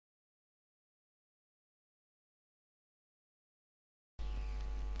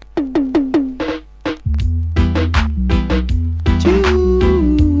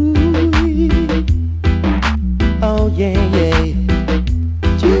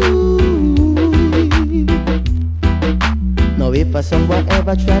Cause someone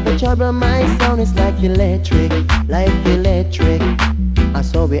ever tried to trouble my sound, it's like electric, like electric. I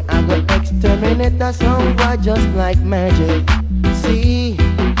saw we I go exterminate that song, boy, just like magic. See,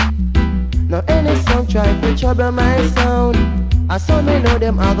 now any song try to trouble my sound, I saw me know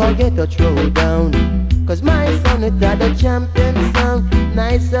them I go get a throw down. Cause my sound is the champion sound,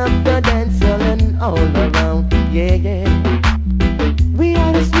 nice up the dance and all around. Yeah, yeah. We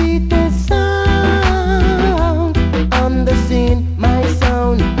are the sweetest sound on the scene, my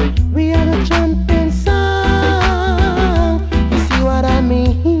sound. We are the champion sound. You see what I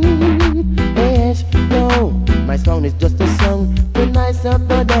mean? Yes, no, my sound is just a song to nice up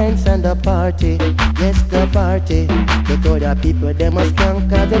the dance and the party. Yes, the party. Get all the people, they must come,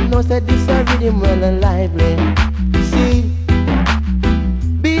 cause they know that this a rhythm well and lively. See,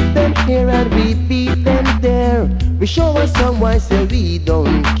 beat them here and we beat them there. We show us some why say we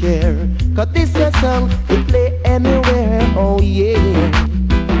don't care. Cause this a song we play anywhere, oh yeah.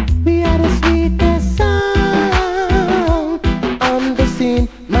 We are the sweetest sound on the scene,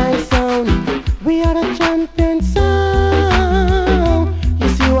 my sound. We are the champion sound. You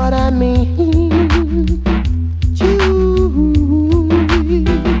see what I mean?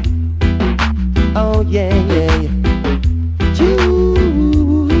 Oh yeah, yeah.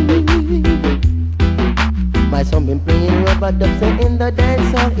 My son been playing rubber dubs and in the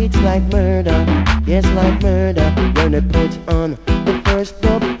dance hall it's like murder. Yes, like murder. When they put on the first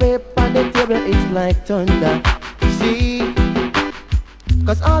dub paper on the table, it's like thunder. See,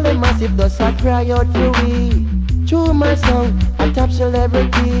 cause all the massive does I cry out for we. Through my song, a top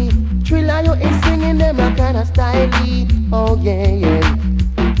celebrity. Thriller is singing them a kind of styly. Oh yeah, yeah.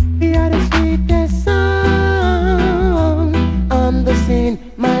 We are the sweetest sound on the scene,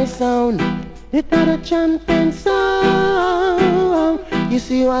 my sound. It's not a champion sound. You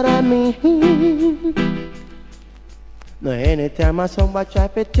see what I mean? Now anytime I somebody try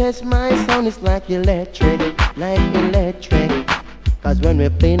to test my sound, it's like electric, like electric. Cause when we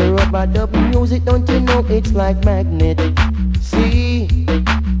play the rubber dub music, don't you know it's like magnet? See,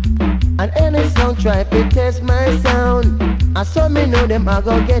 and any song try to test my sound, I saw me know them I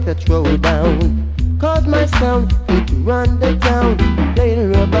go get a throw down. Cause my sound, it run the town. Play the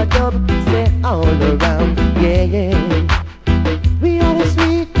rubber dub, say all around. Yeah, yeah. We are the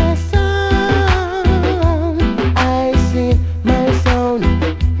sweetest sound. I see my sound.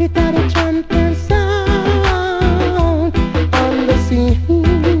 It are the champion sound on the scene.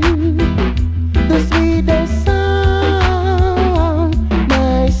 The sweetest sound.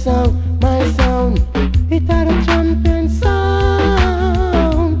 My sound, my sound. It are the champion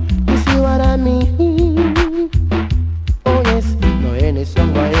sound. You see what I mean?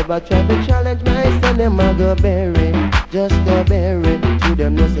 Somebody ever try to challenge my son, them a go bury, just go bury. To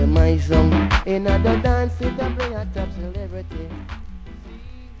them no say my song, in other dance it a play a top celebrity.